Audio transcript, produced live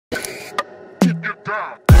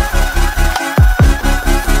down.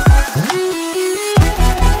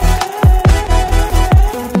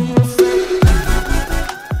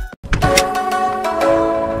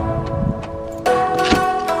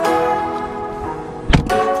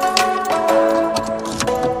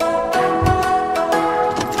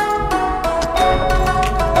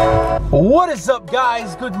 What is up,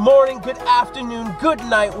 guys? Good morning, good afternoon, good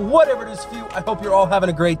night, whatever it is for you. I hope you're all having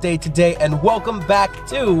a great day today, and welcome back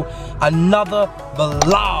to another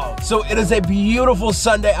vlog. So it is a beautiful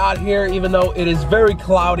Sunday out here, even though it is very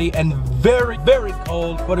cloudy and very, very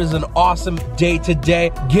cold, but it is an awesome day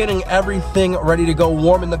today. Getting everything ready to go,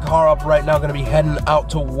 warming the car up right now. Gonna be heading out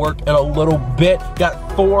to work in a little bit.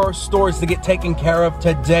 Got 4 stores to get taken care of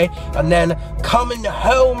today, and then coming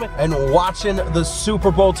home and watching the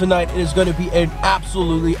Super Bowl tonight. It is going to be an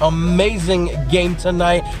absolutely amazing game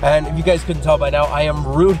tonight, and if you guys couldn't tell by now, I am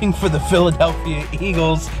rooting for the Philadelphia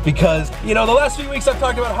Eagles because, you know, the last few weeks I've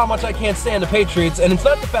talked about how much I can't stand the Patriots, and it's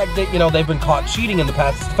not the fact that, you know, they've been caught cheating in the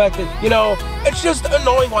past. It's the fact that, you know, it's just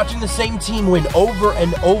annoying watching the same team win over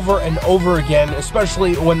and over and over again,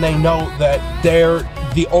 especially when they know that they're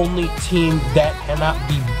the only team that cannot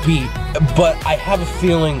be beat. But I have a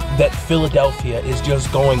feeling that Philadelphia is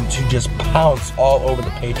just going to just pounce all over the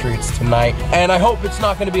Patriots tonight. And I hope it's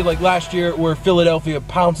not going to be like last year where Philadelphia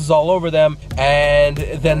pounces all over them and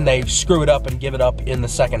then they screw it up and give it up in the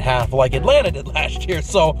second half like Atlanta did last year.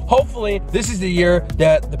 So hopefully this is the year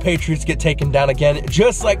that the Patriots get taken down again,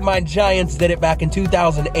 just like my Giants did it back in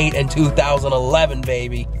 2008 and 2011,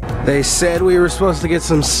 baby. They said we were supposed to get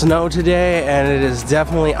some snow today, and it is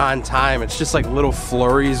definitely on time. It's just like little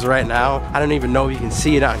flurries right now. I don't even know if you can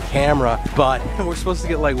see it on camera, but we're supposed to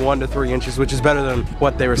get like 1 to 3 inches, which is better than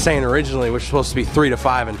what they were saying originally, which was supposed to be 3 to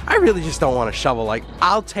 5, and I really just don't want to shovel. Like,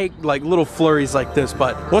 I'll take like little flurries like this,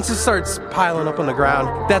 but once it starts piling up on the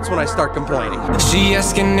ground, that's when I start complaining. She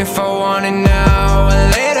asking if I want it now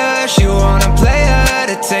or later. She wanna play her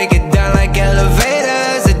to take it down like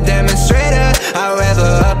elevators, a demonstrator. I rev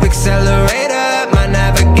her up, accelerator, my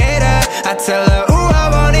navigator. I tell her, ooh, I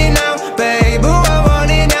want it now, babe, ooh, I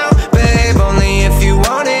want it now, babe. Only if you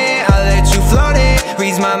want it, I'll let you flaunt it.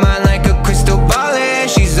 Reads my mind like a crystal ball, and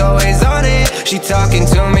she's always on it. She talking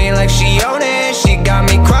to me like she own it. She got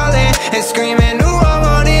me crawling and screaming, ooh, I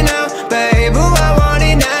want it now, babe, ooh, I want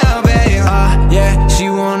it now, babe. Yeah, she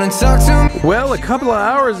wanna talk to me. Well, a couple of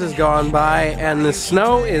hours has gone by and the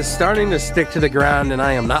snow is starting to stick to the ground, and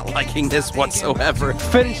I am not liking this whatsoever.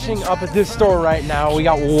 Finishing up at this store right now. We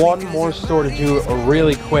got one more store to do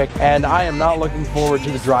really quick, and I am not looking forward to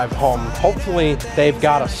the drive home. Hopefully they've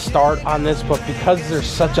got a start on this, but because there's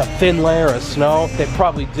such a thin layer of snow, they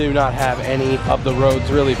probably do not have any of the roads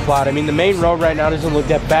really plowed. I mean, the main road right now doesn't look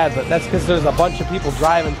that bad, but that's because there's a bunch of people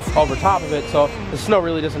driving over top of it, so the snow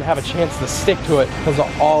really doesn't have a chance to stick to it because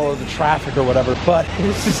of all of the traffic or whatever. But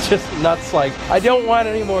this is just nuts. Like, I don't want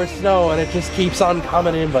any more snow, and it just keeps on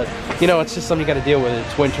coming in, but you know, it's just something you gotta deal with.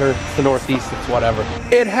 It's winter, it's the Northeast, it's whatever.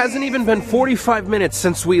 It hasn't even been 45 minutes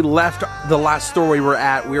since we left the last store we were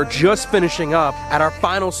at. We were just finishing up at our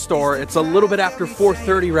final store. It's a little bit after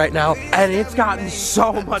 4:30 right now, and it's gotten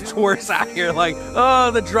so much worse out here. Like,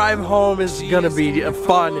 oh, the drive home is gonna be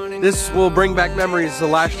fun. This will bring back memories of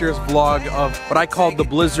last year's vlog of what I called the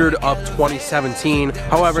blizzard of 2017.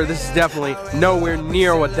 However, this is definitely nowhere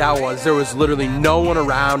near what that was. There was literally no one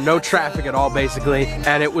around, no traffic at all basically,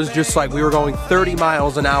 and it was just like we were going 30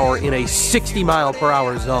 miles an hour in a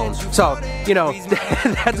 60-mile-per-hour zone. So, you know,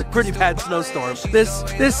 that's a pretty bad snowstorm.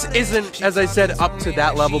 This isn't, as I said, up to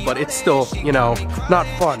that level, but it's still, you know, not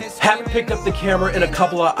fun. Haven't picked up the camera in a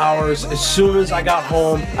couple of hours. As soon as I got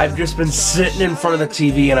home, I've just been sitting in front of the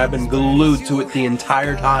TV and I've been glued to it the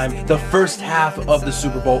entire time. The first half of the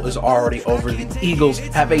Super Bowl is already over. The Eagles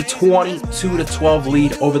have a 22-12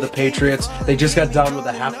 lead over the Patriots. They just got done with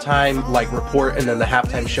the halftime report, and then the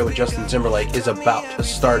halftime show with Justin Timberlake is about to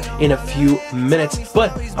start in a few minutes.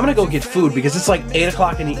 But I'm gonna go get food because it's like 8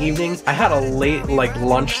 o'clock in the evening. I had a late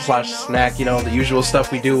lunch / snack, you know, the usual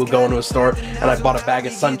stuff we do. We'll go into a store, and I bought a bag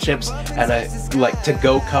of Sun Chips and a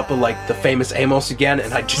to-go cup of the famous Amos again,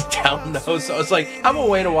 and I just downed those. So it's like, I'm gonna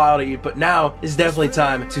wait a while to eat, but now is definitely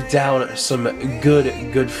time to down some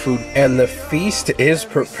good food. And the feast is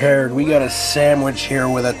prepared. We got a sandwich here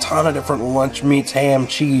with a ton of different lunch meats: ham,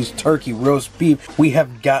 cheese, turkey, roast beef. We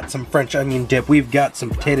have got some French onion dip. We've got some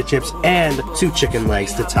potato chips and 2 chicken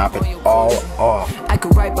legs to top it all off. I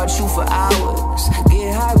could write about you for hours,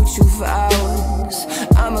 get high with you for hours.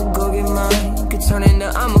 I'ma go get mine, could turn into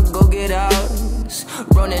I'ma go get ours.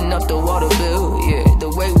 Running up the water bill, yeah, the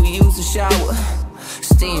way we use the shower.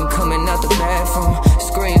 Steam coming out the bathroom,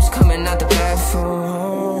 screams coming out the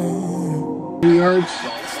bathroom. 2 yards.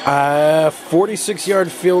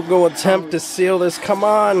 46-yard field goal attempt to seal this. Come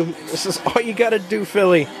on. This is all you got to do,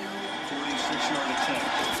 Philly.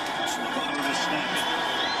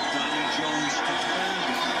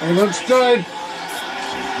 It looks good.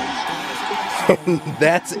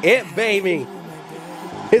 That's it, baby.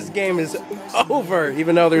 His game is over,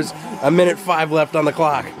 even though there's 1:05 left on the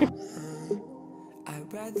clock.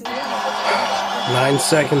 9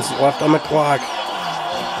 seconds left on the clock.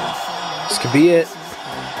 This could be it.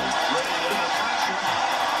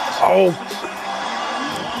 Oh.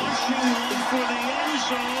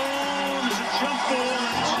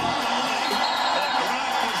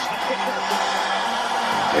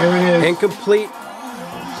 There it is. Incomplete.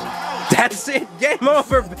 That's it. Game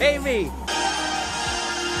over, baby.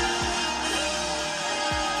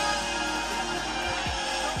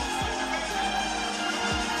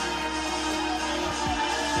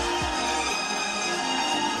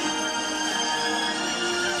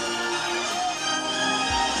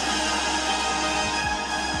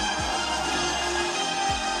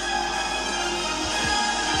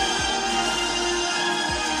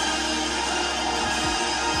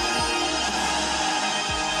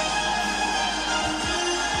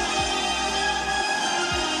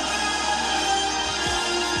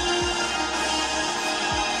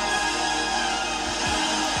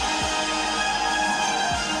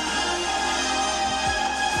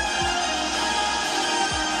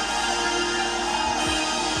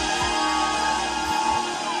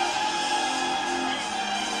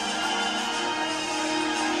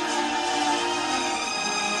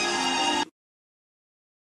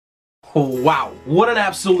 Wow, what an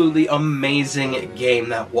absolutely amazing game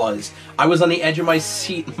that was. I was on the edge of my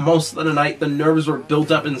seat most of the night. The nerves were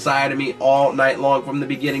built up inside of me all night long from the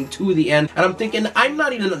beginning to the end. And I'm thinking, I'm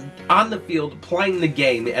not even on the field playing the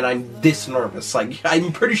game and I'm this nervous. Like,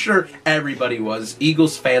 I'm pretty sure everybody was,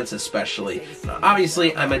 Eagles fans especially. Now,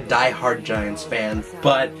 obviously, I'm a diehard Giants fan,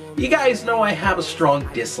 but you guys know I have a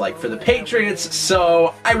strong dislike for the Patriots,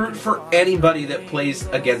 so I root for anybody that plays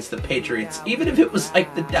against the Patriots, even if it was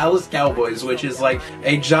like the Dallas Cowboys, which is like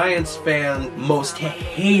a Giants fan most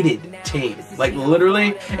hated team. Like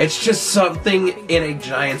literally, it's just something in a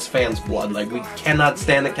Giants fan's blood. Like we cannot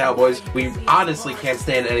stand the Cowboys. We honestly can't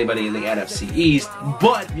stand anybody in the NFC East,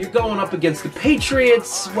 but you're going up against the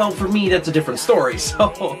Patriots, well for me that's a different story.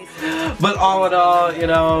 So, but all in all, you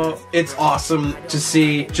know, it's awesome to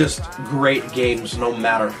see just great games no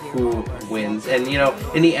matter who wins. And you know,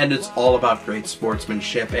 in the end it's all about great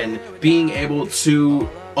sportsmanship and being able to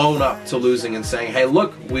own up to losing and saying, hey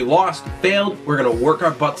look, we lost, failed, we're gonna work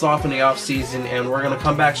our butts off in the off season and we're gonna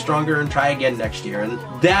come back stronger and try again next year. And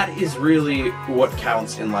that is really what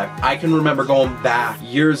counts in life. I can remember going back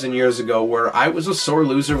years and years ago where I was a sore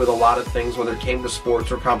loser with a lot of things, whether it came to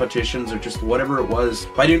sports or competitions or just whatever it was.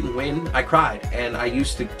 If I didn't win, I cried and I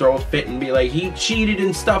used to throw a fit and be like, he cheated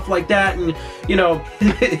and stuff like that, and you know,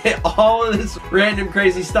 all of this random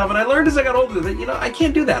crazy stuff. And I learned as I got older that, you know, I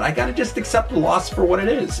can't do that. I gotta just accept the loss for what it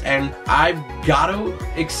is. And I've got to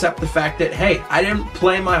accept the fact that, hey, I didn't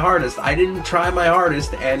play my hardest, I didn't try my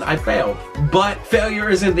hardest, and I failed. But failure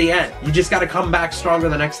isn't the end. You just got to come back stronger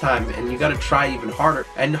the next time, and you got to try even harder.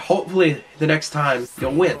 And hopefully the next time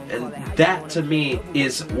you'll win. And that to me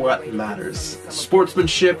is what matters.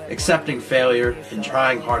 Sportsmanship, accepting failure, and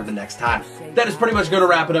trying hard the next time. That is pretty much going to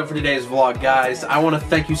wrap it up for today's vlog, guys. I want to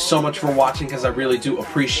thank you so much for watching because I really do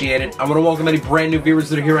appreciate it. I want to welcome any brand new viewers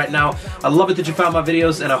that are here right now. I love it that you found my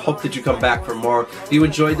videos and I hope that you come back for more. If you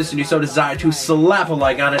enjoyed this and you so desire to slap a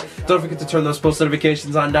like on it, don't forget to turn those post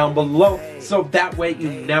notifications on down below so that way you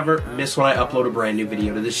never miss when I upload a brand new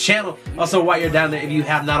video to this channel. Also, while you're down there, if you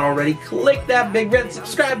have not already, click that big red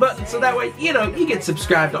subscribe button so that way, you know, you get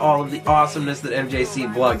subscribed to all of the awesomeness that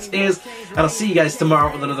MJC Vlogs is. And I'll see you guys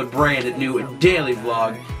tomorrow with another brand new daily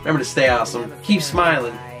vlog. Remember to stay awesome, keep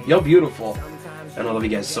smiling, you're beautiful, and I love you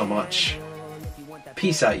guys so much.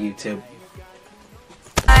 Peace out, YouTube.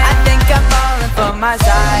 I think I'm falling for my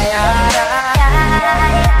side,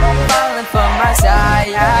 falling for my side,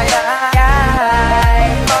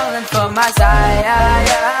 falling for my side,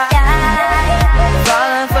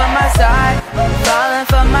 falling for my side, falling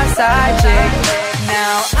for my side chick.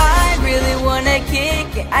 Now I really wanna kick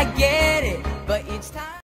it, I get